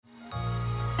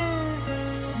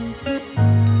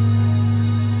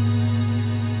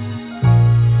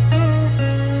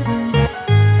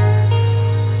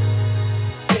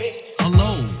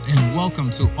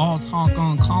to All Talk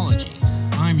Oncology.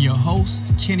 I'm your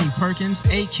host, Kenny Perkins,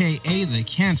 aka the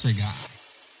Cancer Guy.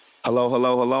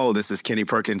 Hello. This is Kenny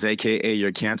Perkins, aka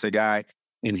your Cancer Guy.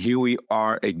 And here we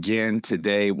are again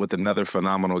today with another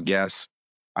phenomenal guest.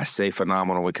 I say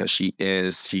phenomenal because she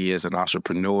is an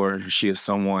entrepreneur. She is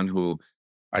someone who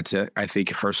I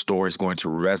think her story is going to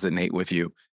resonate with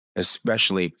you,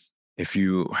 especially if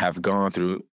you have gone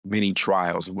through many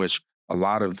trials, which a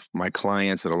lot of my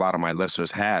clients and a lot of my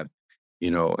listeners have,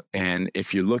 and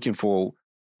if you're looking for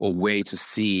a way to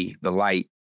see the light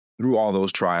through all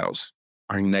those trials,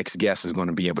 our next guest is going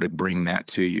to be able to bring that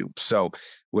to you. So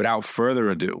without further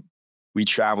ado, we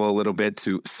travel a little bit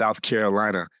to South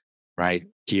Carolina, right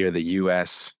here in the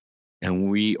U.S., and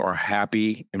we are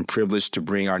happy and privileged to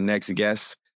bring our next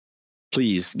guest.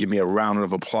 Please give me a round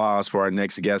of applause for our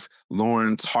next guest,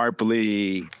 Lauren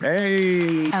Tarpley.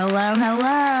 Hey.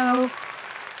 Hello.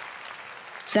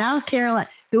 South Carolina.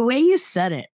 The way you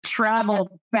said it,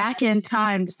 travel back in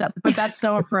time stuff, but that's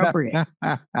so appropriate.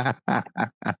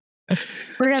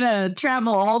 We're going to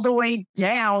travel all the way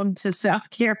down to South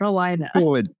Carolina.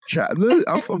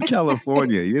 I'm from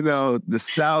California, the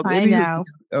South. I know.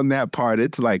 On that part,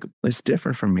 it's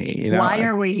different from me. Why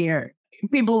are we here?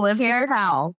 People live here?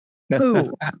 How?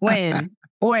 Who? When?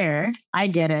 Where? I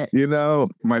get it.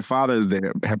 My father's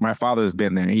there. My father's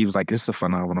been there. He was like, it's a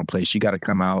phenomenal place. You got to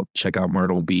come out, check out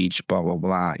Myrtle Beach, blah, blah,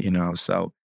 blah,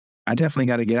 So I definitely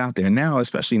got to get out there now,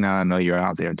 especially now I know you're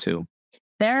out there too.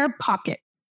 There are pockets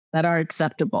that are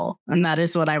acceptable. And that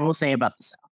is what I will say about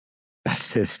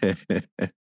the South.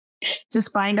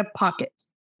 Just find a pocket.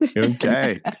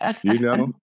 Okay.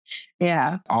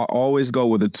 Yeah. I'll always go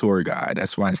with a tour guide.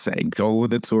 That's why I say go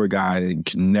with a tour guide and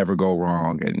can never go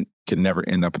wrong and can never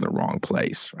end up in the wrong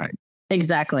place, right?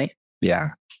 Exactly. Yeah.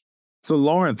 So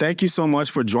Lauren, thank you so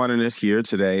much for joining us here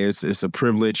today. It's a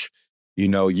privilege.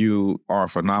 You are a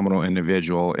phenomenal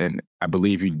individual, and I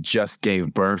believe you just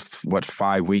gave birth,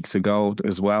 5 weeks ago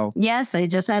as well? Yes, I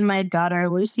just had my daughter,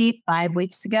 Lucy, 5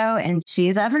 weeks ago, and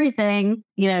she's everything.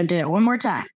 Did it one more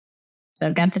time. So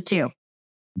I've got the two.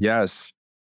 Yes.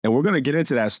 And we're going to get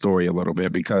into that story a little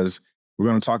bit because we're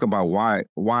going to talk about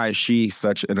why she's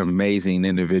such an amazing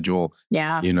individual.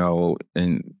 Yeah.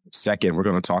 In second, we're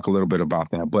going to talk a little bit about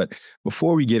that. But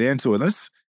before we get into it, let's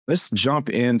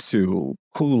jump into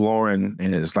who Lauren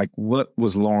is. What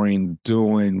was Lauren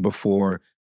doing before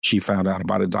she found out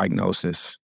about a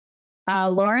diagnosis?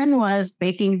 Lauren was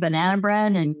baking banana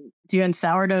bread and doing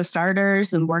sourdough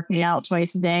starters and working out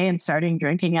twice a day and starting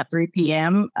drinking at 3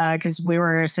 p.m. Because we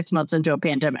were 6 months into a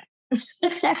pandemic.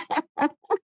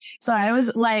 So I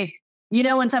was like,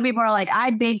 when some people are like,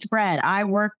 I baked bread, I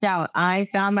worked out, I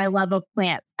found my love of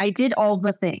plants. I did all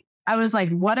the things. I was like,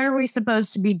 what are we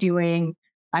supposed to be doing?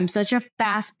 I'm such a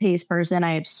fast-paced person.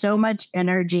 I have so much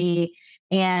energy.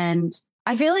 And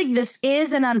I feel like this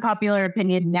is an unpopular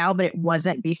opinion now, but it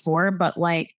wasn't before. But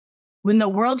when the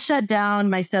world shut down,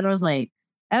 my son was like,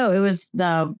 it was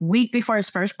the week before his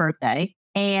first birthday.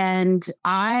 And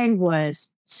I was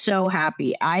so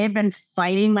happy. I had been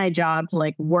fighting my job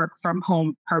to work from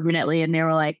home permanently. And they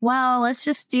were like, well, let's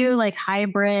just do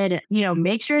hybrid,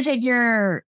 make sure to take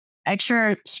your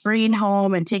extra screen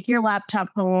home and take your laptop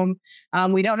home.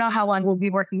 We don't know how long we'll be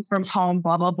working from home,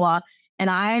 blah, blah, blah. And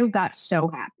I got so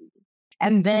happy.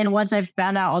 And then once I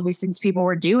found out all these things people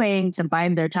were doing to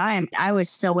bide their time, I was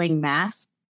sewing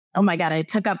masks. Oh my God, I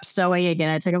took up sewing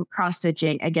again. I took up cross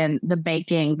stitching again, the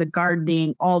baking, the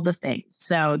gardening, all the things.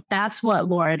 So that's what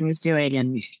Lauren was doing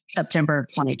in September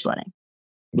 2020.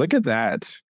 Look at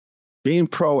that. Being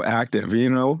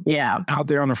proactive, Yeah. Out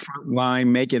there on the front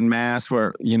line, making masks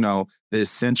for, the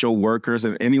essential workers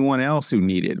and anyone else who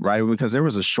needed, right? Because there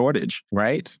was a shortage,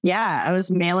 right? Yeah. I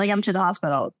was mailing them to the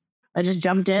hospitals. I just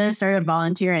jumped in and started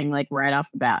volunteering right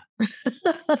off the bat.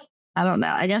 I don't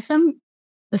know. I guess I'm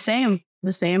the same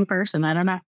person. I don't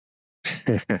know.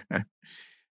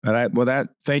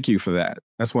 Thank you for that.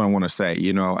 That's what I want to say.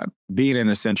 Being an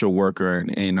essential worker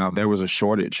and there was a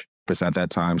shortage at that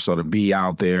time. So to be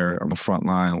out there on the front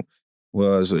line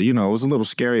was, it was a little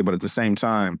scary, but at the same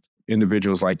time,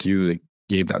 individuals like you that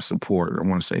gave that support, I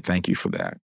want to say thank you for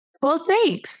that. Well,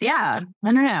 thanks. Yeah.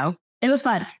 I don't know. It was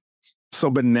fun. So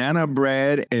banana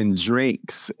bread and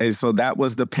drinks. And so that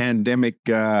was the pandemic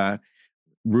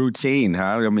routine,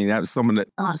 huh? I mean, that's some of the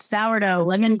sourdough,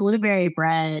 lemon blueberry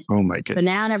bread. Oh my goodness.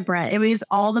 Banana bread. It was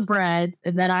all the breads.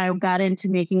 And then I got into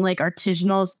making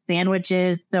artisanal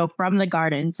sandwiches. So from the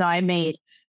garden. So I made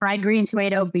fried green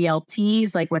tomato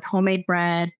BLTs, with homemade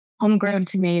bread, homegrown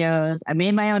tomatoes. I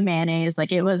made my own mayonnaise.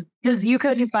 It was because you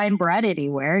couldn't find bread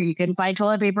anywhere. You couldn't find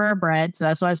toilet paper or bread. So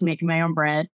that's why I was making my own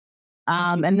bread.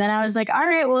 And then I was like, all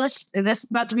right, well, this is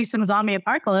about to be some zombie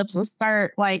apocalypse. Let's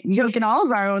start like cooking all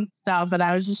of our own stuff. And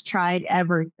I was just trying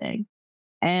everything.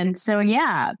 And so,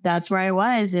 yeah, that's where I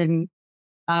was. And,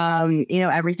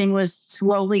 everything was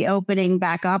slowly opening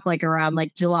back up like around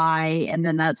like July. And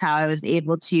then that's how I was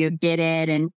able to get in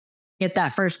and get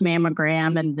that first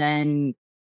mammogram. And then,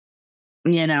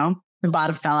 the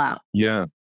bottom fell out. Yeah.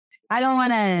 I don't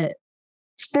want to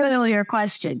spoil your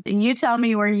question. You tell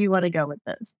me where you want to go with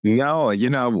this.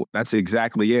 No, that's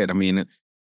exactly it. I mean,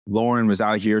 Lauren was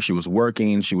out here. She was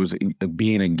working. She was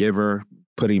being a giver,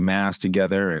 putting masks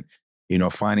together and,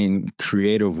 finding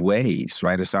creative ways,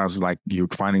 right? It sounds like you're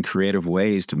finding creative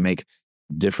ways to make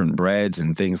different breads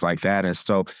and things like that. And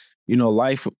so,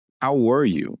 life, how were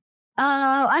you?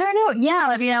 I don't know. Yeah.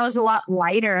 I mean, I was a lot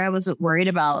lighter. I wasn't worried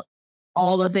about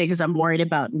all the things I'm worried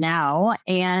about now.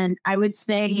 And I would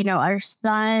say, our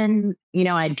son,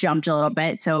 I jumped a little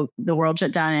bit. So the world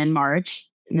shut down in March.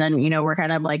 And then, we're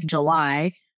kind of like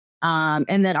July.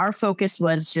 And then our focus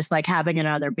was just like having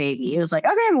another baby. It was like,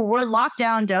 okay, well, we're locked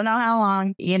down. Don't know how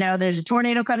long. There's a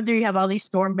tornado coming through. You have all these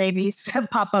storm babies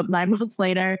pop up 9 months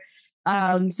later.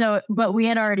 But we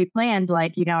had already planned,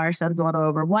 like, our son's a little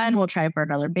over 1. We'll try for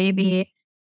another baby.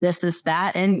 This,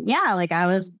 that. And yeah, like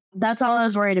that's all I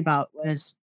was worried about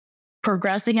was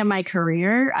progressing in my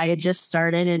career. I had just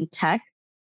started in tech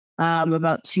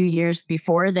about 2 years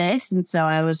before this. And so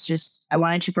I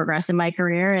wanted to progress in my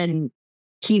career and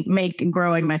keep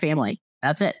growing my family.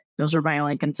 That's it. Those were my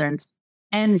only concerns.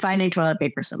 And finding toilet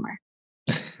paper somewhere.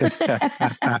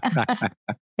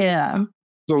 Yeah.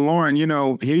 So Lauren,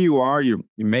 here you are, you're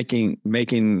making,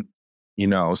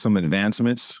 some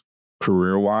advancements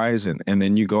career-wise, and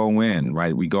then you go in,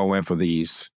 right? We go in for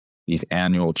these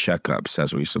annual checkups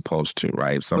as we're supposed to,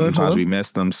 right? Sometimes we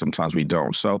miss them, sometimes we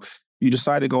don't. So you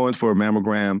decide to go in for a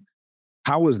mammogram.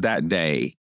 How was that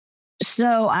day?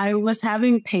 So I was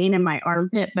having pain in my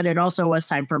armpit, but it also was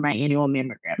time for my annual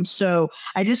mammogram. So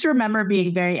I just remember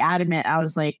being very adamant. I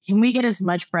was like, can we get as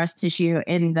much breast tissue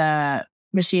in the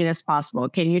machine as possible?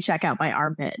 Can you check out my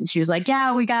armpit? And she was like,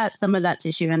 yeah, we got some of that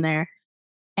tissue in there.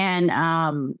 And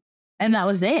that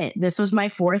was it. This was my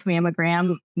 4th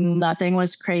mammogram. Nothing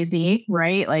was crazy,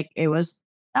 right? Like it was,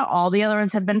 all the other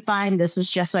ones had been fine. This was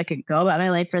just so I could go about my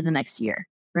life for the next year,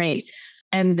 right?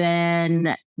 And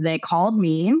then they called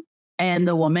me and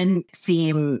the woman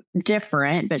seemed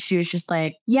different, but she was just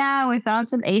like, yeah, we found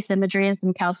some asymmetry and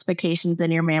some calcifications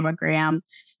in your mammogram.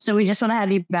 So we just want to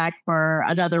have you back for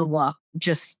another look,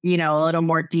 just, a little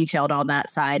more detailed on that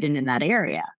side and in that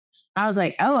area. I was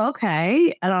like, oh,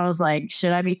 okay. And I was like,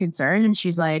 should I be concerned? And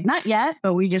she's like, not yet,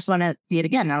 but we just want to see it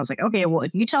again. And I was like, okay, well,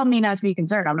 if you tell me not to be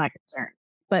concerned, I'm not concerned.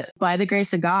 But by the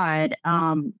grace of God,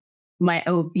 my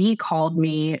OB called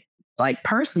me like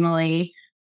personally.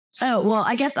 Oh, well,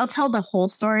 I guess I'll tell the whole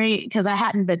story because I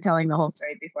hadn't been telling the whole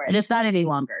story before. And it's not any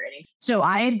longer. So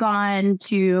I had gone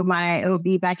to my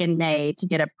OB back in May to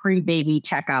get a pre-baby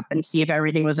checkup and see if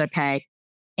everything was okay.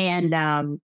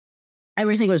 And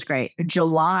everything was great. In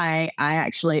July, I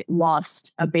actually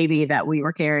lost a baby that we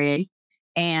were carrying.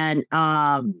 And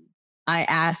I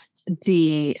asked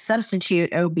the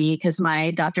substitute OB, because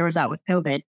my doctor was out with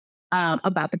COVID,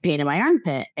 about the pain in my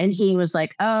armpit. And he was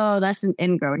like, oh, that's an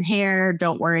ingrown hair.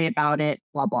 Don't worry about it,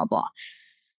 blah, blah, blah.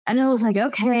 And I was like,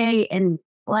 okay. And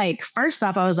like, first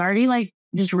off, I was already like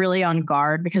just really on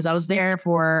guard because I was there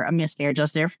for a miscarriage. I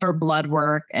was there for blood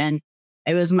work and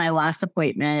it was my last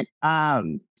appointment.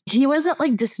 He wasn't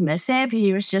like dismissive.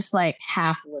 He was just like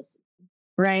half listening.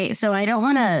 Right. So I don't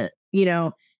want to,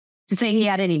 to say he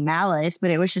had any malice, but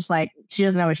it was just like, she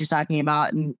doesn't know what she's talking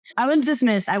about. And I was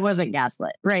dismissed. I wasn't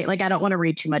gaslit. Right. Like, I don't want to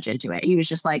read too much into it. He was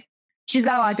just like, she's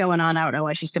got a lot going on. I don't know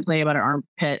why she's complaining about her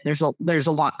armpit. There's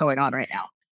a lot going on right now.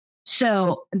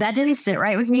 So that didn't sit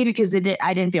right with me because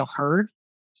I didn't feel heard.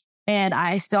 And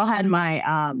I still had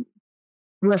my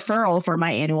referral for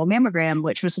my annual mammogram,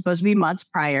 which was supposed to be months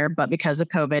prior, but because of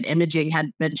COVID, imaging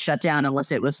had been shut down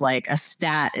unless it was like a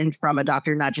stat and from a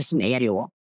doctor, not just an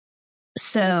annual.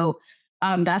 So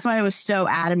that's why I was so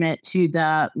adamant to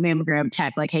the mammogram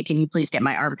tech, like, hey, can you please get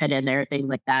my armpit in there? Things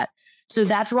like that. So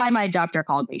that's why my doctor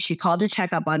called me. She called to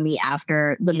check up on me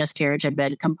after the miscarriage had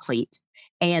been complete.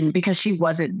 And because she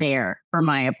wasn't there for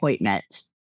my appointment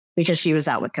because she was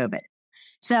out with COVID.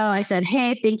 So I said,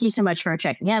 hey, thank you so much for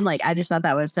checking in. Like, I just thought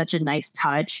that was such a nice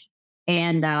touch.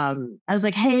 And I was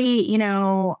like, hey,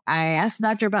 I asked the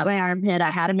doctor about my armpit. I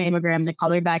had a mammogram. They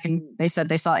called me back and they said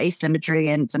they saw asymmetry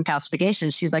and some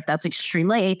calcifications. She's like, that's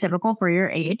extremely atypical for your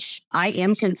age. I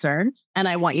am concerned and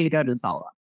I want you to go to the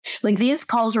follow-up. Like, these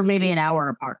calls were maybe an hour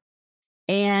apart.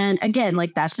 And again,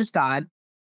 like, that's just God.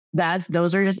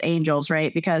 those are just angels,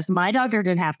 right? Because my doctor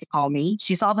didn't have to call me.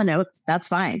 She saw the notes. That's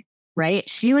fine, right?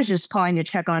 She was just calling to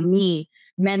check on me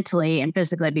mentally and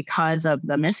physically because of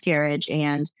the miscarriage.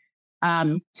 And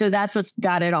so that's what's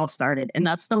got it all started. And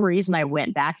that's the reason I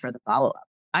went back for the follow-up.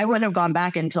 I wouldn't have gone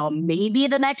back until maybe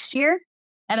the next year.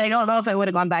 And I don't know if I would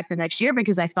have gone back the next year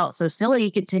because I felt so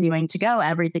silly continuing to go.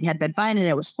 Everything had been fine and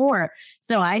it was 4.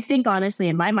 So I think honestly,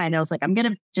 in my mind, I was like, I'm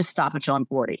going to just stop until I'm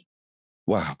 40.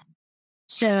 Wow.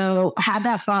 So had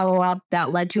that follow-up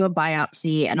that led to a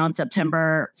biopsy. And on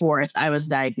September 4th, I was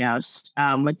diagnosed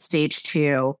with stage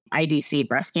 2 IDC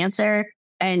breast cancer.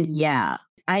 And yeah,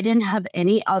 I didn't have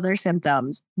any other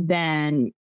symptoms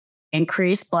than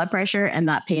increased blood pressure and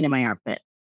that pain in my armpit.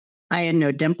 I had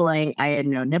no dimpling. I had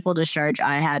no nipple discharge.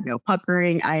 I had no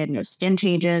puckering. I had no skin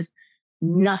changes.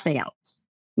 Nothing else.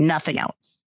 Nothing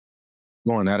else.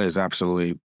 Lauren, that is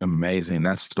absolutely amazing.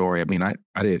 That story. I mean, I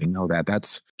didn't know that.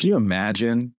 Can you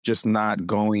imagine just not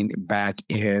going back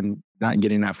in, not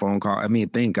getting that phone call? I mean,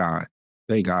 thank God.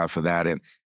 Thank God for that. And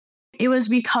it was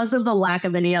because of the lack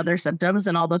of any other symptoms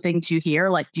and all the things you hear.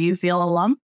 Like, do you feel a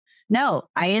lump? No,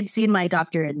 I had seen my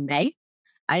doctor in May.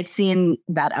 I'd seen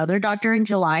that other doctor in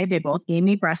July. They both gave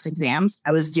me breast exams.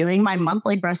 I was doing my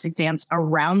monthly breast exams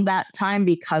around that time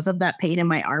because of that pain in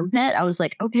my armpit. I was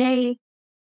like, okay,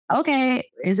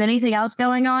 is anything else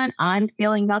going on? I'm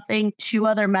feeling nothing. 2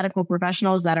 other medical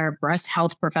professionals that are breast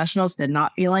health professionals did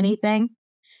not feel anything.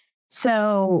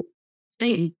 So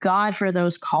thank God for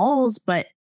those calls, but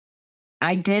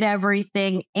I did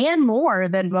everything and more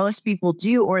than most people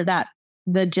do or that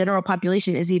the general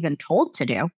population is even told to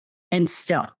do. And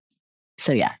still.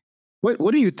 So, yeah.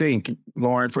 what do you think,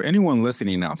 Lauren, for anyone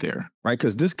listening out there, right?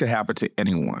 Because this could happen to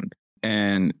anyone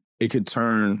and it could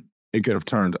have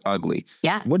turned ugly.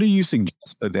 Yeah. What do you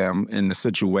suggest to them in a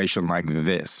situation like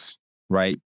this,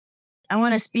 right? I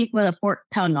want to speak with a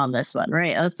forked tongue on this one,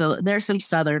 right? So there's some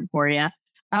Southern for you.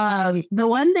 The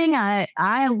one thing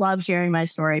I love sharing my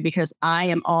story because I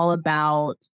am all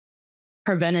about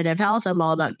preventative health. I'm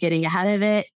all about getting ahead of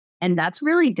it. And that's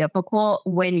really difficult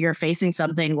when you're facing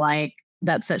something like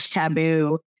that's such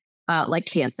taboo, like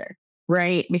cancer,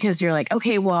 right? Because you're like,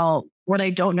 okay, well, what I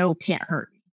don't know can't hurt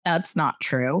me. That's not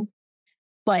true.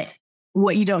 But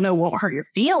what you don't know won't hurt your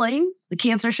feelings. The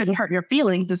cancer shouldn't hurt your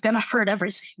feelings. It's going to hurt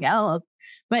everything else.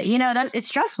 But, that it's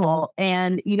stressful.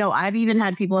 And, I've even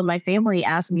had people in my family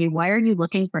ask me, why are you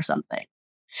looking for something?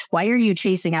 Why are you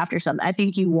chasing after something? I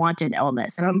think you want an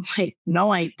illness. And I'm like,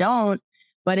 no, I don't.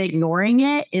 But ignoring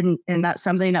it, and that's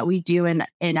something that we do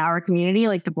in our community,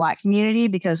 like the Black community,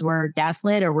 because we're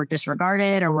gaslit or we're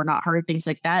disregarded or we're not heard, things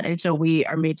like that. And so we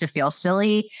are made to feel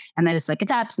silly. And then it's like,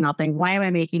 that's nothing. Why am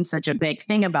I making such a big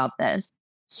thing about this?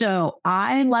 So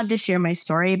I love to share my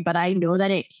story, but I know that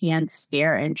it can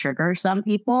scare and trigger some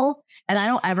people. And I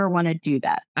don't ever want to do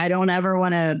that. I don't ever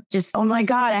want to just, oh my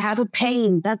God, I have a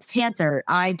pain. That's cancer.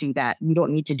 I do that. You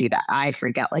don't need to do that. I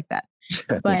freak out like that.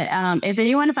 But if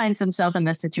anyone finds themselves in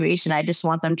this situation, I just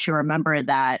want them to remember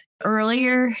that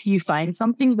earlier you find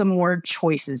something, the more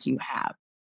choices you have.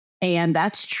 And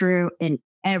that's true in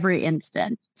every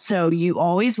instance. So you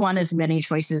always want as many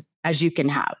choices as you can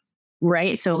have,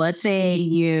 right? So let's say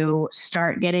you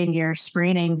start getting your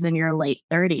screenings in your late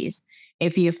 30s.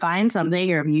 If you find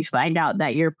something or if you find out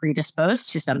that you're predisposed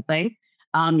to something,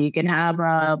 you can have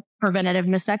a preventative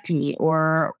mastectomy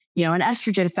or an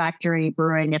estrogen factory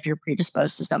brewing if you're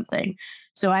predisposed to something.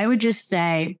 So I would just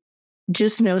say,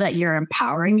 just know that you're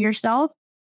empowering yourself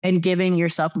and giving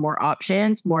yourself more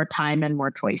options, more time, and more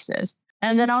choices.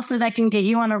 And then also that can get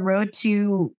you on a road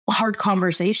to hard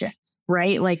conversations,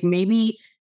 right? Like maybe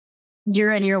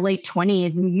you're in your late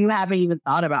 20s and you haven't even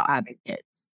thought about having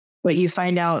kids, but you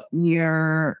find out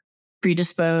you're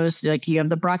predisposed, like you have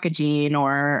the BRCA gene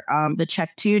or the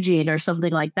CHEK2 gene or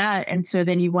something like that. And so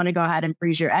then you want to go ahead and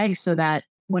freeze your eggs so that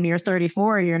when you're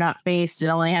 34, you're not faced and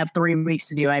only have 3 weeks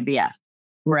to do IVF,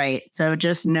 right? So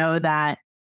just know that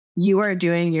you are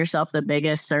doing yourself the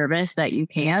biggest service that you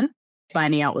can,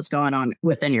 finding out what's going on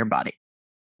within your body.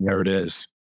 There it is.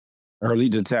 Early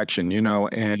detection,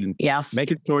 and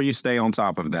making sure you stay on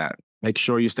top of that. Make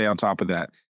sure you stay on top of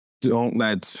that. Don't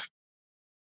let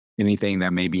anything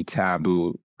that may be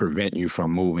taboo prevent you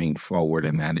from moving forward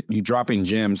in that. You're dropping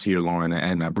gems here, Lauren,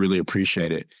 and I really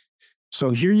appreciate it.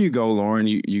 So here you go, Lauren.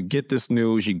 You get this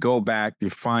news, you go back, you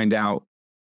find out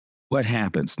what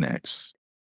happens next.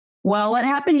 Well, what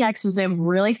happened next was a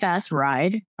really fast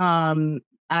ride.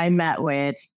 I met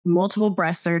with multiple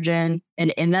breast surgeons, and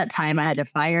in that time, I had to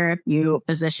fire a few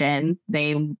physicians.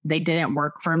 They didn't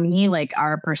work for me. Like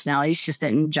our personalities just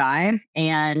didn't jive.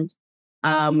 And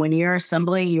when you're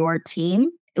assembling your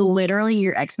team literally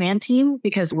your X-Man team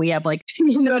because we have like,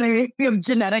 you know what I mean? We have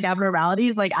genetic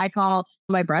abnormalities. Like I call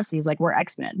my breasties like we're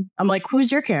X-Men. I'm like,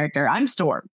 who's your character? I'm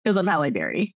Storm because I'm Halle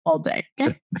Berry all day.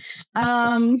 Okay?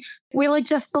 We look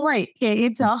just alike. Can't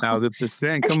you tell?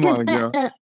 1,000%. Come on, girl.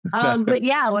 But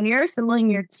yeah, when you're assembling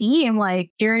your team,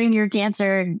 like during your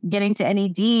cancer, getting to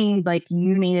NED, like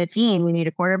you need a team. You need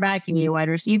a quarterback, you need a wide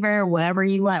receiver, whatever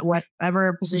you want,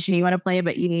 whatever position you want to play,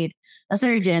 but you need a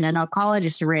surgeon, an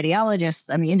oncologist, a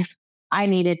radiologist. I mean, I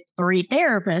needed 3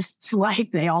 therapists.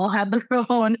 Like they all had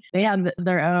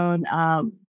their own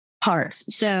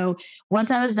parts. So once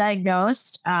I was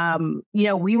diagnosed,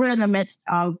 we were in the midst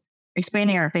of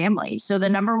expanding our family. So the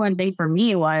number one thing for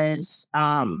me was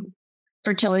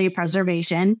fertility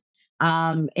preservation.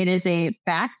 It is a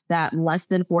fact that less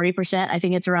than 40%, I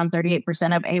think it's around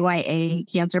 38% of AYA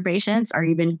cancer patients are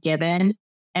even given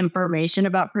information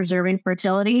about preserving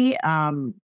fertility,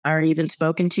 are even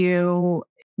spoken to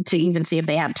even see if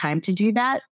they have time to do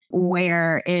that,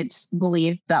 where it's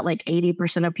believed that like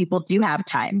 80% of people do have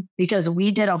time because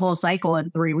we did a whole cycle in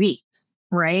 3 weeks,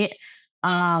 right?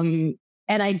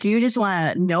 And I do just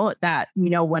want to note that,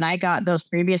 when I got those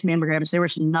previous mammograms, there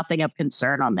was nothing of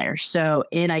concern on there. So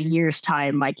in a year's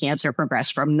time, my cancer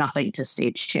progressed from nothing to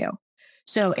stage 2.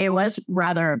 So it was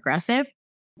rather aggressive.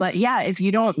 But yeah, if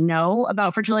you don't know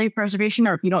about fertility preservation,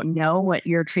 or if you don't know how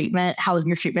your treatment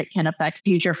can affect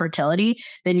future fertility,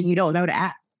 then you don't know to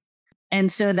ask. And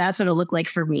so that's what it looked like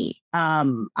for me.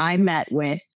 I met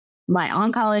with my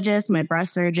oncologist, my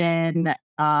breast surgeon,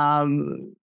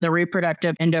 the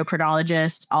reproductive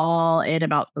endocrinologist, all in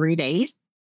about 3 days.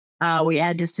 We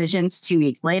had decisions 2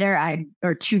 weeks later,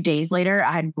 2 days later.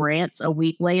 I had grants a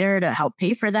week later to help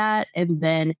pay for that. And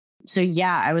then,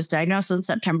 I was diagnosed on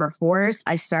September 4th.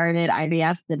 I started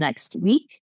IVF the next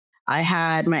week. I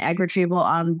had my egg retrieval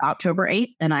on October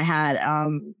 8th, and I had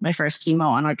my first chemo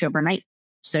on October 9th.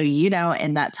 So,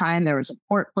 in that time, there was a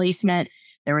port placement,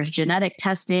 there was genetic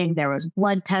testing, there was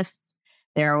blood tests,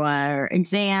 there were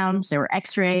exams, there were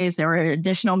x-rays, there were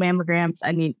additional mammograms.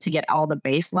 I mean, to get all the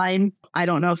baselines. I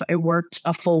don't know if I worked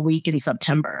a full week in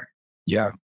September.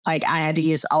 Yeah. Like I had to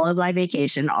use all of my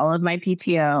vacation, all of my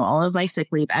PTO, all of my sick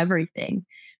leave, everything.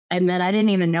 And then I didn't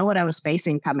even know what I was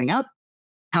facing coming up.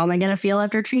 How am I going to feel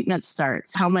after treatment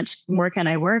starts? How much more can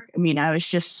I work? I mean, I was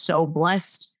just so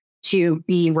blessed to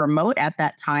be remote at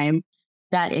that time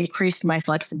that increased my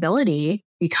flexibility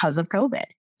because of COVID.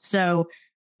 So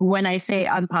when I say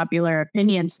unpopular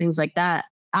opinions, things like that,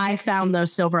 I found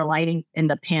those silver linings in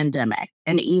the pandemic.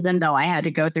 And even though I had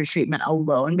to go through treatment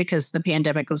alone because the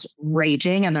pandemic was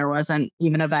raging and there wasn't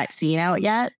even a vaccine out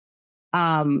yet,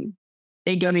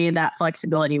 it gave me that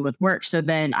flexibility with work. So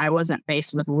then I wasn't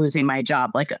faced with losing my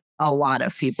job like a lot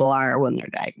of people are when they're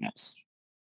diagnosed.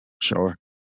 Sure.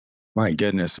 My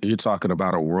goodness, you're talking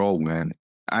about a whirlwind.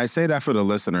 I say that for the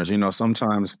listeners.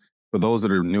 Sometimes for those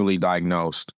that are newly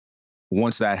diagnosed,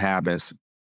 once that happens,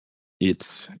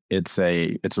 it's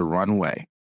a runway.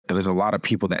 And there's a lot of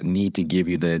people that need to give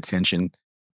you the attention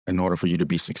in order for you to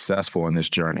be successful in this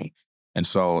journey. And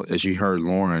so, as you heard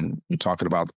Lauren, you're talking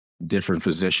about different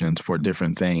physicians for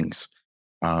different things,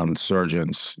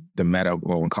 surgeons, the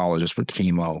medical oncologists for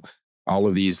chemo, all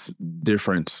of these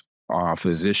different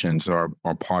physicians are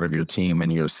part of your team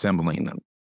and you're assembling them.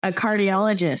 A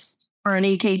cardiologist or an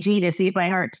EKG to see if my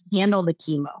heart can handle the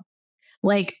chemo.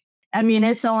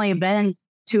 It's only been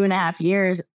 2.5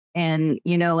 years and,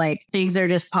 things are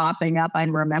just popping up.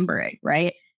 I'm remembering,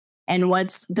 right? And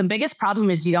what's the biggest problem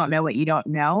is you don't know what you don't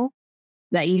know,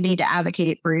 that you need to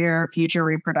advocate for your future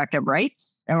reproductive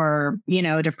rights or,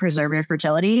 to preserve your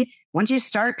fertility. Once you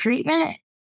start treatment,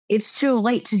 it's too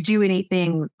late to do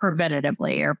anything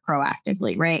preventatively or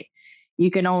proactively, right?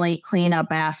 You can only clean up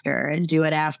after and do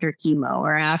it after chemo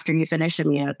or after you finish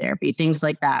immunotherapy, things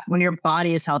like that, when your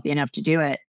body is healthy enough to do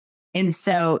it. And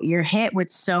so you're hit with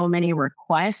so many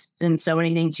requests and so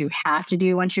many things you have to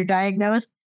do once you're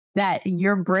diagnosed that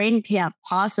your brain can't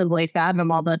possibly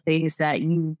fathom all the things that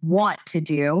you want to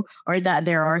do or that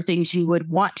there are things you would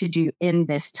want to do in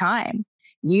this time.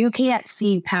 You can't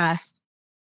see past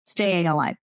staying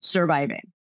alive,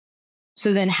 surviving.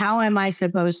 So then how am I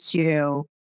supposed to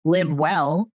live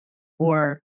well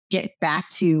or get back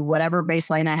to whatever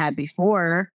baseline I had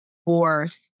before or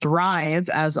thrive,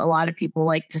 as a lot of people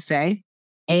like to say?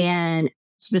 And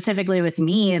specifically with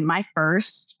me and my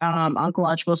first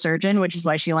oncological surgeon, which is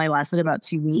why she only lasted about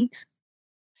 2 weeks,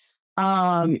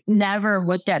 never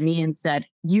looked at me and said,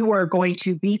 you are going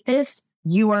to beat this.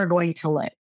 You are going to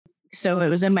live. So it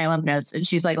was in my lymph nodes. And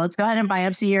she's like, let's go ahead and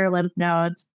biopsy your lymph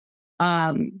nodes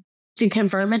to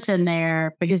confirm it's in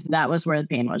there because that was where the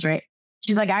pain was, right?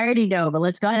 She's like, I already know, but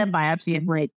let's go ahead and biopsy. And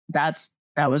like, that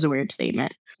was a weird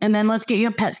statement. And then let's get you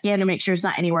a PET scan to make sure it's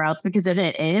not anywhere else, because if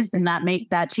it is, then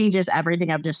that changes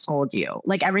everything I've just told you.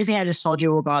 Like everything I just told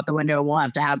you will go out the window. And we'll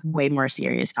have to have way more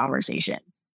serious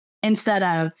conversations instead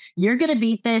of, you're going to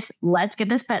beat this. Let's get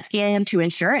this PET scan to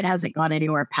ensure it hasn't gone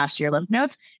anywhere past your lymph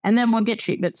nodes. And then we'll get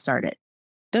treatment started.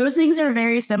 Those things are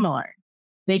very similar.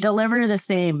 They deliver the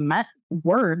same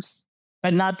words,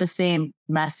 but not the same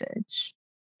message.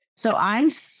 So I'm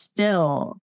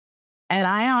still,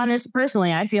 and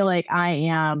personally, I feel like I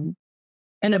am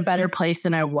in a better place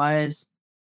than I was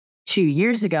 2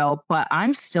 years ago, but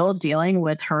I'm still dealing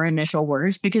with her initial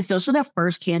words because those are the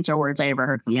first cancer words I ever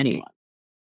heard from anyone.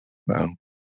 Wow.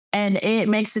 And it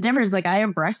makes a difference. Like I have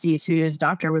breasties whose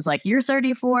doctor was like, you're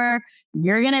 34,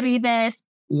 you're going to be this,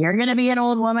 you're going to be an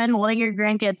old woman holding your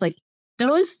grandkids. Like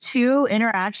those two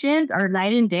interactions are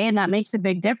night and day. And that makes a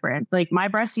big difference. Like my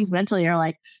breasties mentally are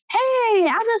like, hey,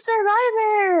 I'm a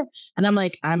survivor. And I'm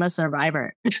like, I'm a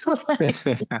survivor.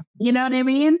 You know what I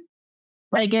mean?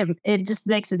 Like it just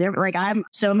makes a difference. Like I'm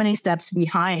so many steps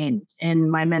behind in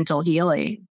my mental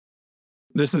healing.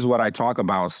 This is what I talk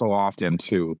about so often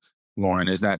too, Lauren,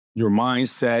 is that your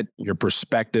mindset, your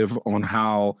perspective on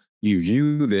how you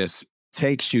view this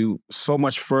takes you so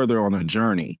much further on a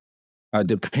journey,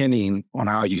 depending on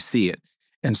how you see it.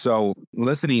 And so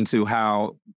listening to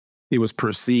how it was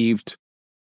perceived,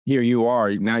 here you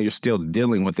are, now you're still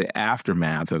dealing with the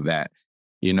aftermath of that,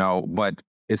 but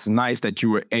it's nice that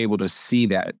you were able to see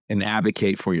that and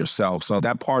advocate for yourself. So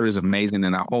that part is amazing.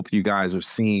 And I hope you guys are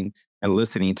seeing and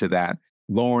listening to that.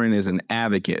 Lauren is an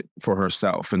advocate for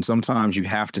herself. And sometimes you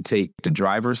have to take the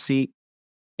driver's seat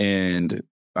and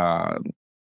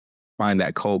find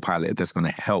that co-pilot that's going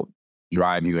to help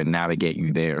drive you and navigate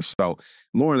you there. So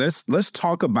Lauren, let's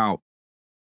talk about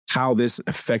how this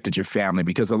affected your family,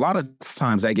 because a lot of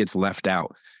times that gets left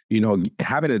out.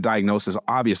 Having a diagnosis,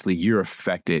 obviously you're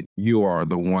affected. You are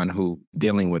the one who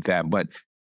dealing with that, but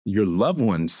your loved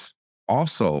ones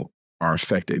also are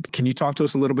affected. Can you talk to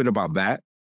us a little bit about that?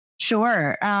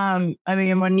 Sure.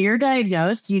 When you're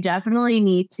diagnosed, you definitely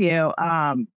need to,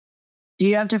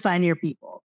 you have to find your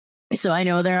people. So I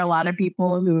know there are a lot of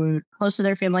people who close to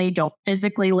their family don't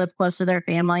physically live close to their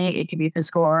family. It could be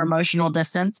physical or emotional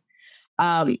distance.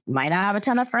 You might not have a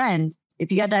ton of friends.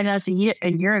 If you got diagnosed a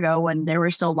year ago when there were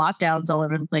still lockdowns all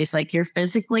over the place, like you're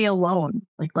physically alone.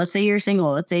 Like let's say you're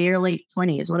single, let's say you're late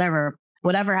 20s,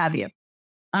 whatever have you.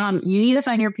 You need to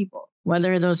find your people,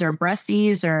 whether those are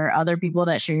breasties or other people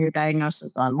that share your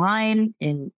diagnosis online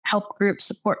in help groups,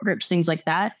 support groups, things like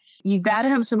that. You've got to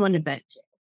have someone to vent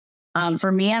to.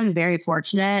 For me, I'm very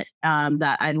fortunate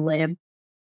that I live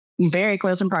very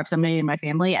close in proximity to my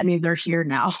family. I mean, they're here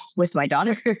now with my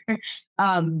daughter.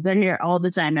 They're here all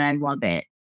the time and I love it.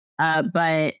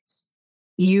 But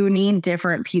you need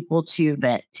different people to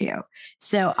vent to.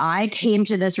 So I came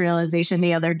to this realization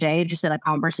the other day, just in a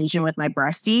conversation with my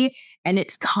breastie, and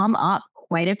it's come up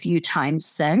quite a few times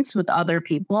since with other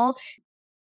people.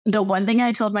 The one thing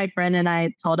I told my friend and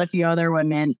I told a few other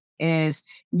women is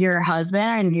your husband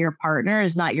and your partner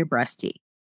is not your breastie,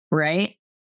 right?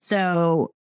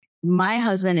 So my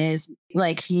husband is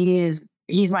like, he's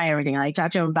my everything. I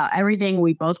talk to him about everything.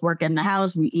 We both work in the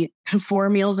house. We eat 4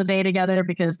 meals a day together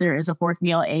because there is a 4th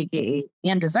meal, aka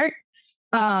and dessert.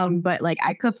 But like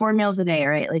I cook 4 meals a day,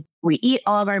 right? Like we eat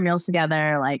all of our meals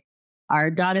together. Like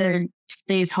our daughter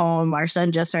stays home. Our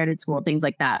son just started school, things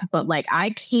like that. But like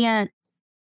I can't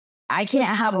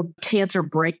have a cancer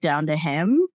breakdown to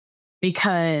him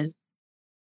because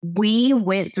we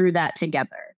went through that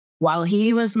together. While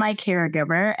he was my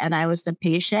caregiver and I was the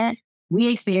patient, we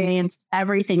experienced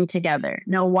everything together.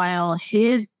 Now, while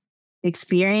his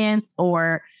experience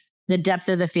or the depth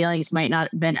of the feelings might not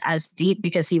have been as deep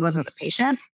because he wasn't the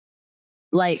patient,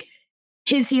 like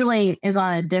his healing is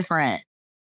on a different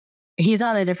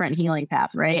healing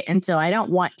path, right? And so I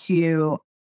don't want to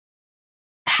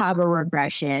have a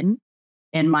regression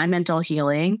in my mental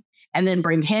healing and then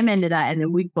bring him into that and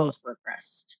then we both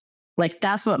regressed. Like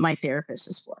that's what my therapist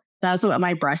is for. That's what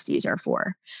my breasties are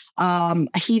for.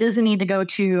 He doesn't need to go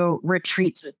to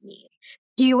retreats with me.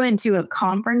 He went to a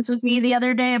conference with me the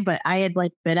other day, but I had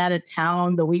like been out of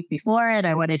town the week before and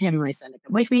I wanted him and my son to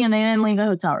come with me and they didn't leave the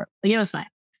hotel room. Like it was fine.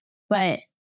 But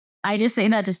I just say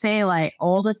that to say like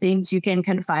all the things you can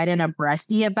confide in a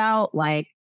breastie about, like,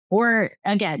 or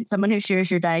again, someone who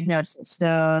shares your diagnosis.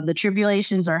 So the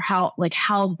tribulations are how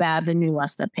bad the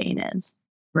Neulasta pain is,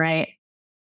 right?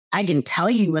 I can tell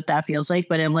you what that feels like,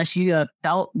 but unless you have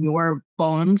felt your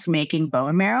bones making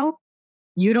bone marrow,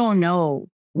 you don't know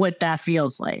what that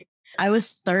feels like. I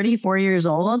was 34 years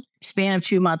old. Span of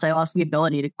 2 months, I lost the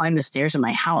ability to climb the stairs in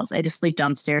my house. I had to sleep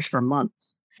downstairs for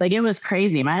months. Like, it was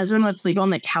crazy. My husband would sleep on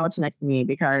the couch next to me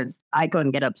because I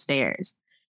couldn't get upstairs.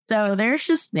 So there's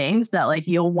just things that like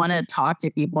you'll want to talk to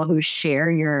people who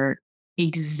share your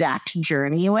exact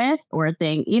journey with, or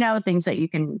things that you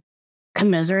can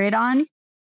commiserate on.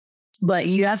 But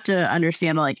you have to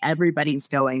understand like everybody's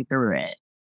going through it,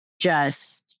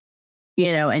 just,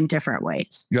 in different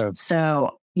ways. Yeah.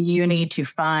 So you need to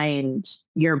find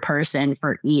your person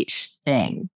for each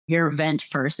thing. Your vent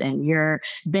person, your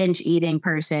binge eating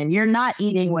person, your not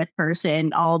eating with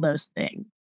person, all those things.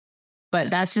 But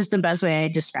that's just the best way I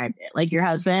described it. Like, your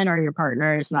husband or your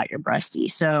partner is not your bestie.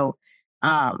 So,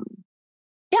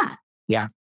 yeah. Yeah.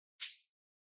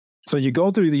 So you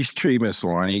go through these treatments,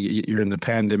 Lauren. You're in the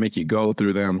pandemic. You go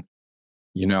through them.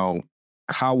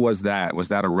 How was that? Was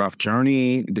that a rough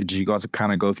journey? Did you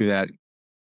kind of go through that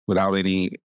without any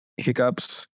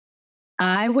hiccups?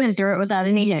 I went through it without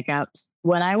any hiccups.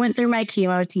 When I went through my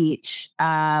chemo teach,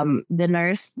 the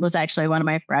nurse was actually one of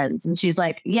my friends. And she's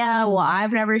like, yeah, well,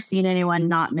 I've never seen anyone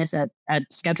not miss a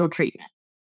scheduled treatment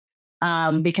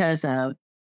because of,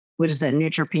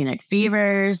 neutropenic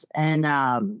fevers and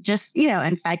just,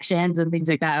 infections and things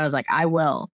like that. I was like, I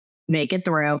will make it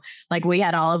through. Like, we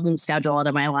had all of them scheduled,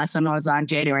 and my last one was on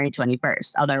January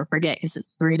 21st. I'll never forget, because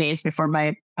it's 3 days before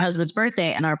my husband's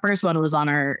birthday, and our first one was on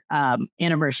our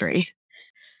anniversary.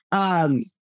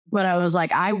 But I was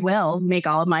like, I will make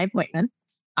all of my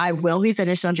appointments. I will be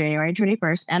finished on January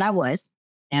 21st. And I was,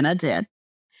 and I did.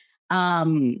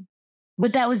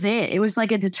 But that was it. It was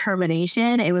like a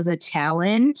determination. It was a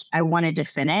challenge. I wanted to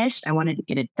finish. I wanted to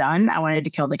get it done. I wanted to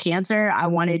kill the cancer. I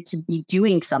wanted to be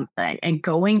doing something, and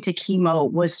going to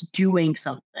chemo was doing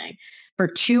something. For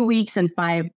 2 weeks and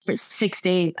 6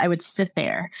 days, I would sit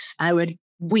there. I would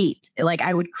wait. Like,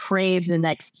 I would crave the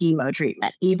next chemo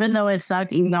treatment, even though it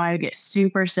sucked, even though I would get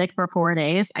super sick for 4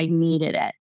 days, I needed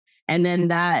it. And then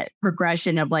that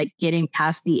progression of like getting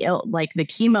past the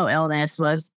chemo illness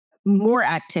was more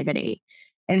activity.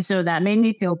 And so that made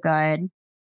me feel good.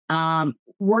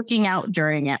 Working out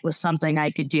during it was something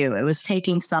I could do. It was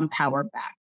taking some power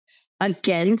back.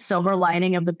 Again, silver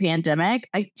lining of the pandemic,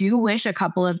 I do wish a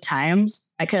couple of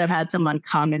times I could have had someone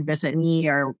come and visit me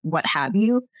or what have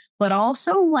you. But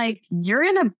also, like, you're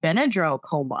in a Benadryl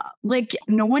coma. Like,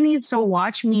 no one needs to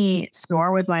watch me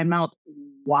snore with my mouth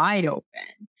wide open.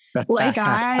 Like,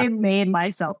 I made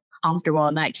myself comfortable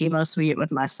in that chemo suite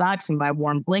with my socks and my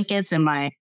warm blankets, and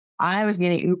I was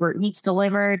getting Uber Eats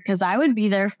delivered, because I would be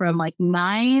there from like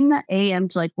 9 a.m.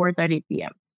 to like 4:30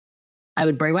 p.m. I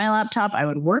would bring my laptop. I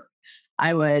would work.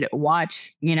 I would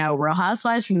watch, Real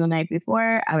Housewives from the night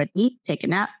before. I would eat, take a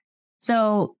nap.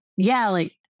 So yeah,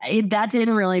 like that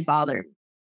didn't really bother me.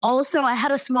 Also, I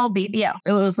had a small baby out.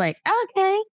 So it was like,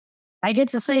 okay, I get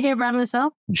to sit here by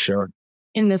myself. Sure.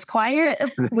 In this quiet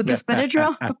with this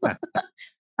Benadryl.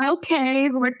 Okay,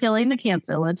 we're killing the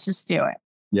cancer. Let's just do it.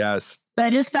 Yes. But I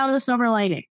just found a silver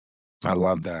lining. I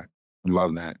love that. I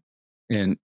love that.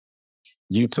 And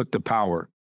you took the power.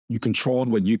 You controlled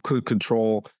what you could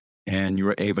control, and you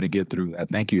were able to get through that.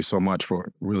 Thank you so much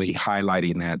for really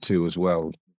highlighting that too as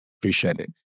well. Appreciate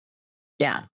it.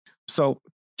 Yeah. So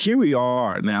here we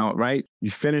are now, right?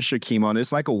 You finish your chemo, and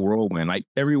it's like a whirlwind. Like,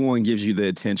 everyone gives you the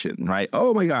attention, right?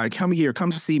 Oh my God, come here,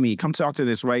 come see me, come talk to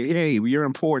this, right? Hey, you're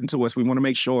important to us. We want to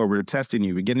make sure we're testing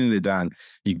you, we're getting it done.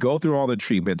 You go through all the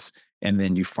treatments, and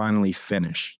then you finally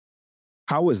finish.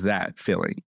 How was that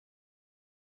feeling?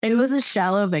 It was a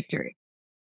shallow victory.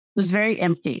 It was very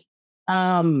empty.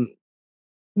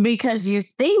 Because you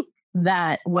think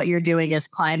that what you're doing is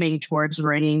climbing towards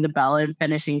ringing the bell and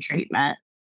finishing treatment.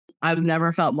 I've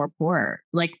never felt more poor.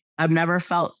 Like, I've never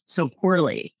felt so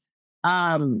poorly.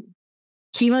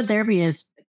 Chemotherapy is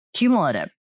cumulative.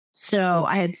 So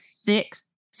I had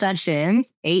 6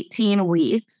 sessions, 18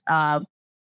 weeks of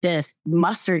this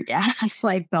mustard gas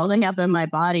like building up in my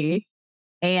body.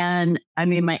 And I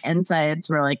mean, my insides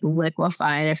were like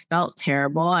liquefied. I felt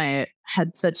terrible. I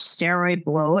had such steroid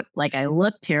bloat. Like, I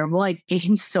looked terrible. I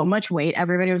gained so much weight.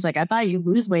 Everybody was like, I thought you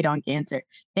lose weight on cancer.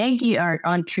 Thank you, or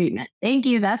on treatment. Thank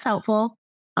you. That's helpful.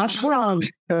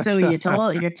 So you're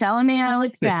telling me I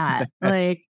look fat.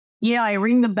 Like, I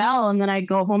ring the bell, and then I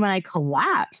go home and I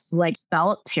collapse. Like,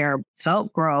 felt terrible,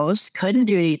 felt gross, couldn't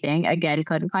do anything. Again,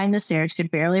 couldn't climb the stairs,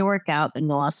 could barely work out. The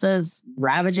nausea is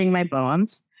ravaging my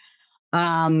bones.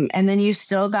 And then you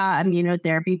still got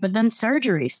immunotherapy, but then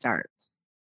surgery starts.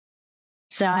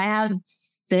 So I had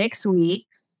 6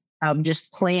 weeks of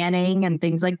just planning and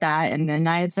things like that. And then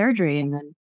I had surgery. And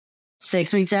then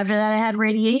 6 weeks after that, I had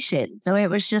radiation. So it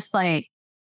was just like,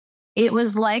 It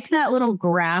was like that little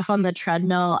graph on the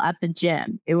treadmill at the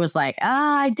gym. It was like,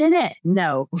 I did it.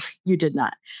 No, you did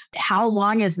not. How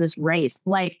long is this race?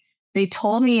 Like, they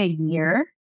told me a year.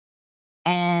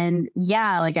 And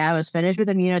yeah, like I was finished with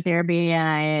immunotherapy and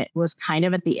I was kind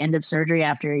of at the end of surgery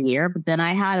after a year, but then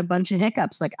I had a bunch of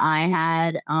hiccups. Like I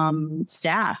had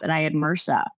staph and I had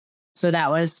MRSA. So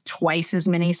that was twice as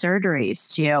many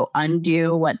surgeries to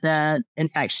undo what the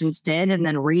infections did and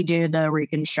then redo the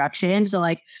reconstruction. So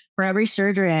like for every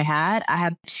surgery I had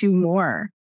 2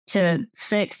 more to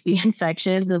fix the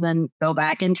infections and then go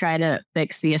back and try to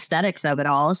fix the aesthetics of it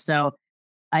all. So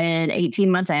in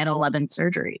 18 months, I had 11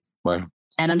 surgeries. Wow.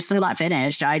 And I'm still not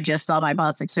finished. I just saw my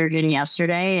plastic surgeon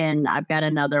yesterday, and I've got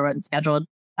another one scheduled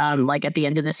like at the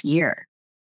end of this year.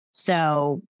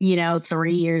 So,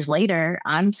 3 years later,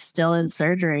 I'm still in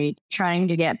surgery trying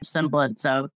to get semblance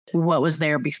of what was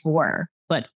there before,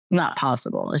 but not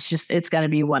possible. It's got to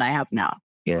be what I have now.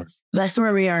 Yeah. That's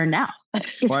where we are now.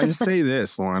 Well, I just say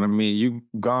this, Lauren. I mean, you've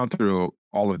gone through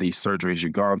all of these surgeries.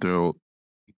 You've gone through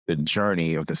the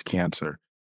journey of this cancer.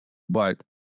 But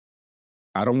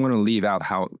I don't want to leave out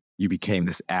how you became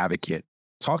this advocate.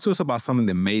 Talk to us about some of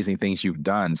the amazing things you've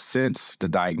done since the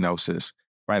diagnosis,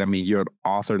 right? I mean, you're an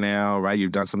author now, right?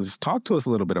 You've done some of this. Talk to us a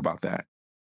little bit about that.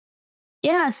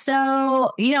 Yeah.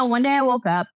 So, one day I woke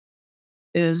up,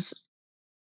 it was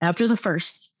after the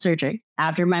first surgery,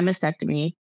 after my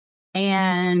mastectomy.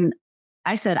 And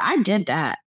I said, I did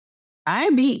that. I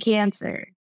beat cancer.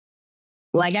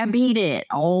 Like I beat it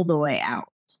all the way out.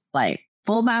 Like,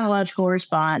 full biological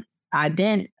response. I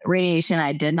didn't radiation.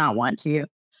 I did not want to.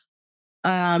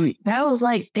 But I was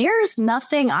like, there's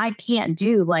nothing I can't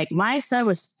do. Like my son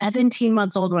was 17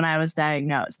 months old when I was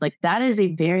diagnosed. Like that is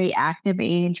a very active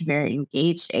age, very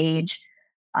engaged age.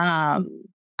 I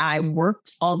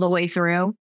worked all the way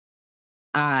through.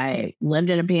 I lived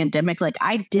in a pandemic. Like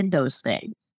I did those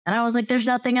things. And I was like, there's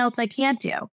nothing else I can't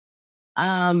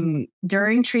do.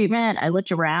 During treatment, I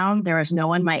looked around. There was no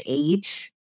one my age.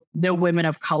 No women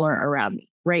of color around me,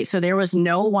 right? So there was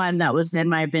no one that was in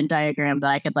my Venn diagram that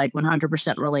I could like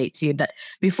 100% relate to that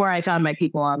before I found my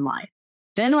people online.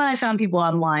 Then when I found people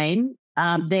online,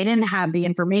 they didn't have the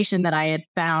information that I had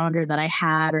found or that I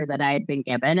had or that I had been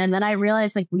given. And then I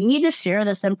realized like, we need to share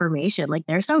this information. Like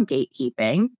there's no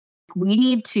gatekeeping.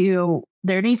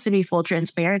 There needs to be full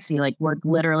transparency. Like we're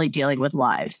literally dealing with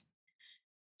lives.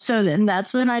 So then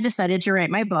that's when I decided to write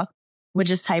my book,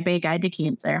 which is Type A Guide to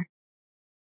Cancer.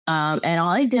 And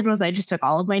all I did was I just took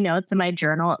all of my notes in my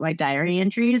journal, my diary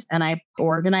entries, and I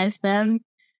organized them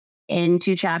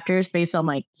into chapters based on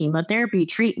like chemotherapy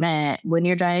treatment, when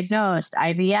you're diagnosed,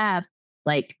 IVF,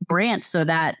 like grants, so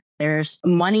that there's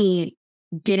money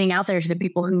getting out there to the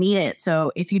people who need it.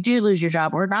 So if you do lose your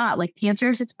job or not, like cancer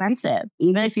is expensive.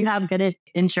 Even if you have good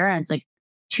insurance, like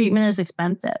treatment is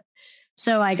expensive.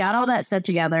 So I got all that stuff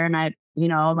together and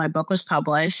my book was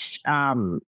published.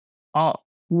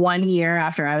 1 year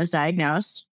after I was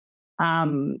diagnosed.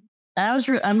 I'm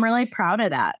really proud of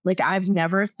that. Like I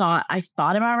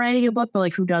thought about writing a book, but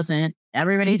like who doesn't?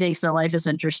 Everybody thinks their life is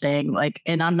interesting. Like,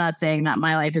 and I'm not saying that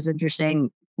my life is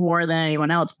interesting more than anyone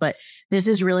else, but this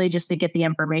is really just to get the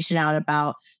information out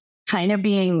about kind of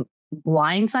being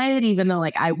blindsided, even though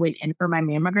like I went in for my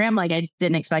mammogram, like I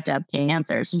didn't expect to have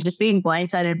cancer. So just being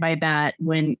blindsided by that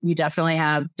when you definitely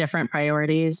have different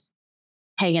priorities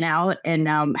hanging out and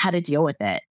how to deal with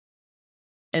it.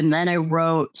 And then I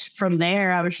wrote from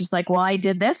there. I was just like, well, I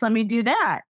did this. Let me do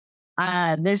that.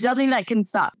 There's nothing that can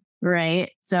stop.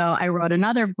 Right. So I wrote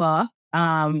another book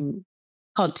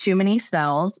called Too Many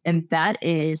Cells. And that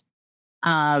is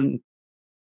a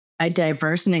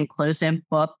diverse and inclusive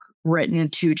book written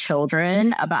to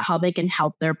children about how they can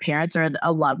help their parents or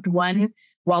a loved one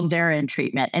while they're in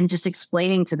treatment, and just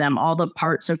explaining to them all the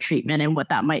parts of treatment and what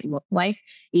that might look like,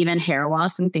 even hair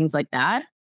loss and things like that.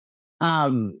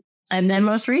 And then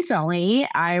most recently,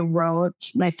 I wrote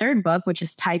my third book, which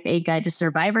is Type A Guide to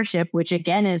Survivorship, which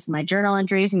again is my journal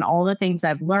entries and all the things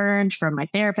I've learned from my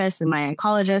therapist and my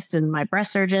oncologist and my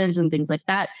breast surgeons and things like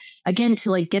that. Again, to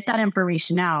like get that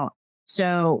information out.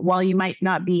 So while you might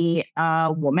not be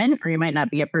a woman or you might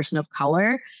not be a person of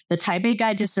color, the Type A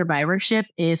Guide to Survivorship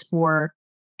is for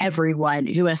everyone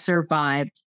who has survived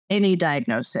any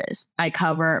diagnosis. I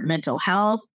cover mental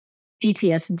health,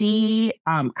 PTSD,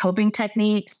 coping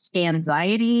techniques,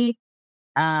 anxiety,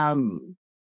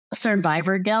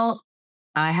 survivor guilt.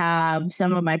 I have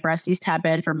some of my breasties tap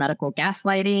in for medical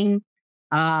gaslighting,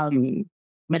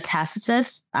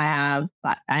 metastasis. I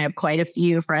have quite a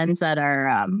few friends that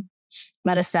are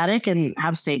metastatic and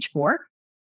have stage 4.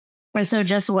 And so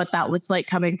just what that looks like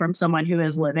coming from someone who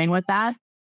is living with that.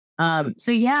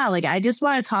 So yeah, like I just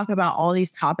want to talk about all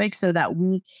these topics so that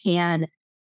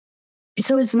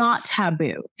so it's not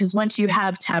taboo. Because once you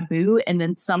have taboo and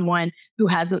then someone who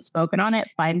hasn't spoken on it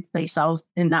finds themselves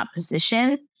in that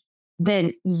position,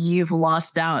 then you've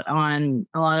lost out on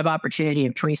a lot of opportunity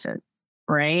of choices.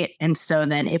 Right. And so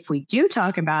then if we do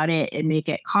talk about it and make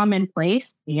it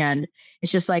commonplace, and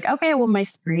it's just like, okay, well, my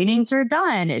screenings are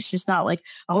done. It's just not like,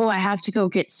 oh, I have to go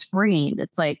get screened.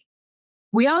 It's like,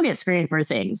 we all get screened for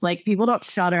things. Like people don't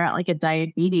shudder at like a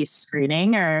diabetes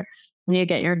screening or when you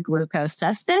get your glucose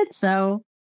tested. So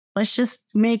let's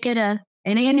just make it an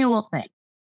annual thing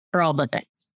for all the things.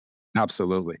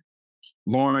 Absolutely.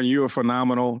 Lauren, you are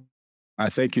phenomenal. I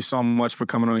thank you so much for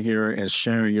coming on here and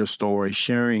sharing your story,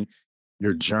 sharing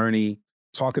your journey,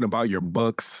 talking about your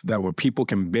books that where people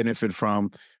can benefit from.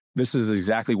 This is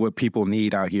exactly what people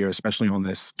need out here, especially on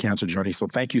this cancer journey. So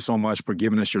thank you so much for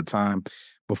giving us your time.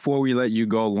 Before we let you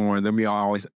go, Lauren, then we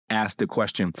always ask the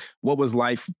question, what was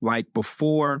life like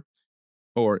before,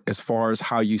 or as far as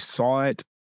how you saw it,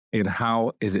 and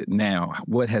how is it now?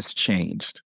 What has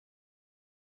changed?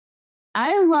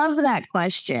 I love that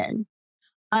question.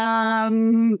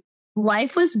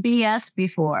 Life was BS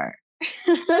before.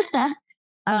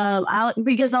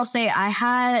 Because I'll say I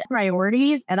had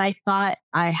priorities and I thought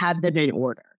I had them in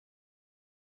order.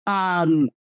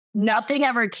 Nothing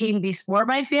ever came before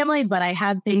my family, but I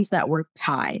had things that were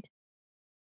tied.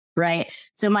 Right.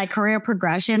 So my career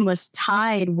progression was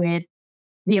tied with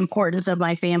the importance of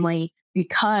my family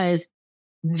because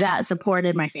that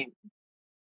supported my family.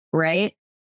 Right.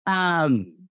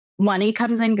 Money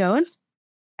comes and goes.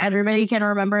 Everybody can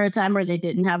remember a time where they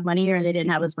didn't have money or they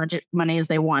didn't have as much money as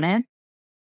they wanted.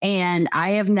 And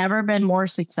I have never been more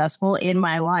successful in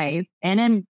my life and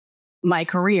in my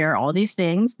career, all these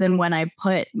things, than when I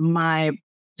put my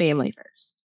family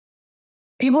first.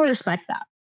 People respect that.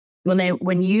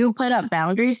 When you put up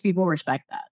boundaries, people respect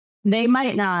that. They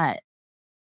might not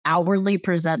outwardly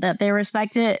present that they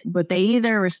respect it, but they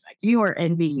either respect you or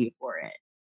envy you for it.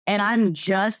 And I'm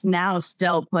just now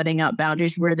still putting up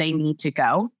boundaries where they need to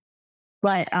go.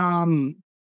 But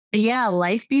yeah,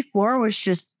 life before was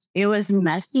just, it was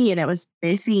messy and it was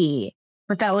busy.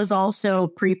 But that was also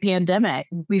pre-pandemic,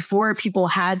 before people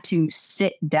had to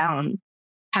sit down,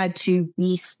 had to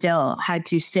be still, had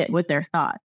to sit with their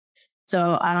thoughts.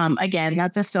 So again,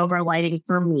 that's a silver lining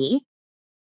for me.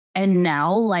 And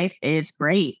now life is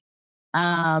great.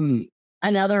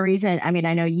 Another reason, I mean,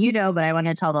 I know you know, but I want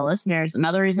to tell the listeners,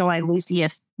 another reason why Lucy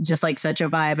is just like such a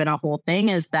vibe and a whole thing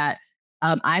is that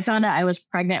I found out I was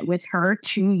pregnant with her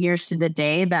 2 years to the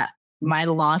day that my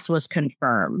loss was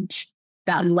confirmed.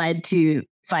 That led to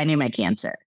finding my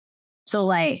cancer. So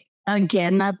like,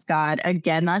 again, that's God.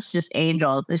 Again, that's just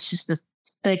angels. It's just this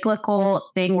cyclical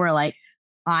thing where like,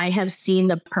 I have seen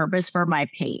the purpose for my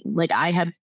pain. Like I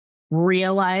have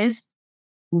realized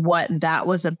what that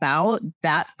was about.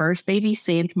 That first baby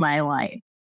saved my life.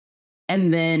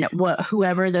 And then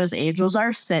whoever those angels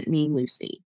are sent me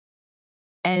Lucy.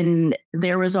 And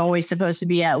there was always supposed to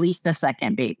be at least a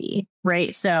second baby,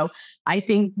 right? So I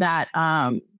think that,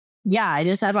 I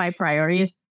just had my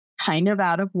priorities kind of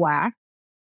out of whack.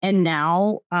 And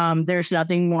now there's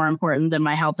nothing more important than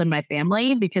my health and my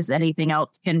family, because anything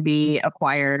else can be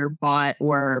acquired or bought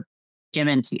or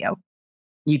given to you.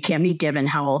 You can't be given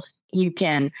health. You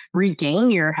can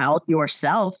regain your health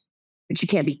yourself, but you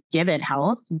can't be given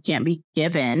health. You can't be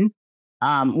given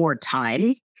more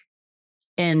time.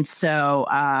 And so,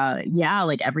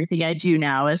 like everything I do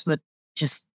now is with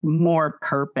just more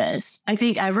purpose. I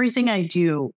think everything I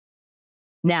do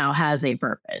now has a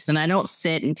purpose, and I don't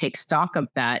sit and take stock of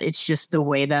that. It's just the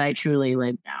way that I truly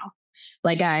live now.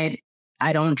 Like I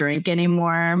don't drink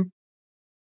anymore.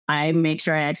 I make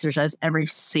sure I exercise every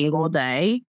single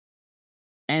day.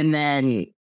 And then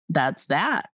that's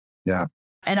that. Yeah.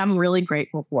 And I'm really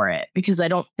grateful for it, because I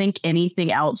don't think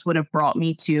anything else would have brought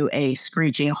me to a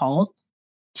screeching halt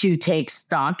to take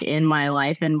stock in my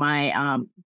life and my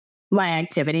my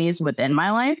activities within my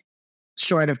life,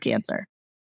 short of cancer.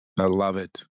 I love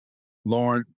it.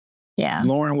 Lauren. Yeah.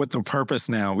 Lauren with a purpose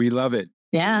now. We love it.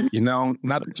 Yeah. You know,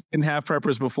 not didn't have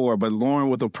purpose before, but Lauren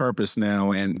with a purpose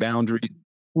now and boundary.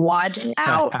 Watch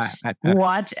out.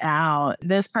 Watch out.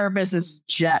 This purpose is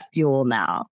jet fuel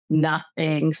now.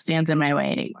 Nothing stands in my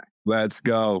way anymore. Let's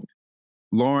go.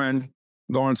 Lauren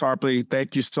Tarpley,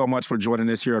 thank you so much for joining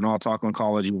us here on All Talk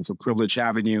Oncology. It's a privilege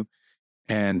having you.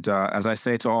 And as I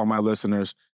say to all my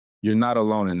listeners, you're not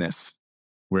alone in this.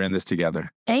 We're in this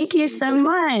together. Thank you so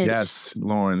much. Yes,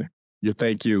 Lauren.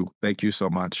 Thank you. Thank you so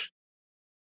much.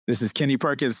 This is Kenny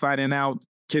Perkins signing out.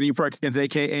 Kenny Perkins,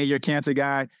 a.k.a. your cancer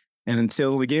guy. And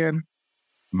until again,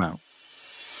 I'm out.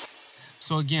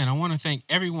 So again, I want to thank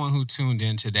everyone who tuned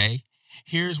in today.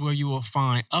 Here's where you will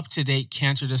find up-to-date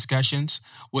cancer discussions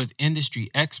with industry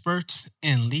experts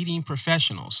and leading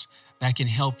professionals that can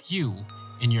help you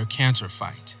in your cancer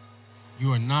fight.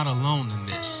 You are not alone in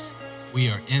this. We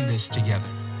are in this together.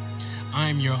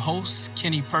 I'm your host,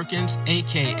 Kenny Perkins,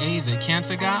 aka The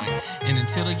Cancer Guy, and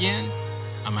until again,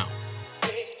 I'm out.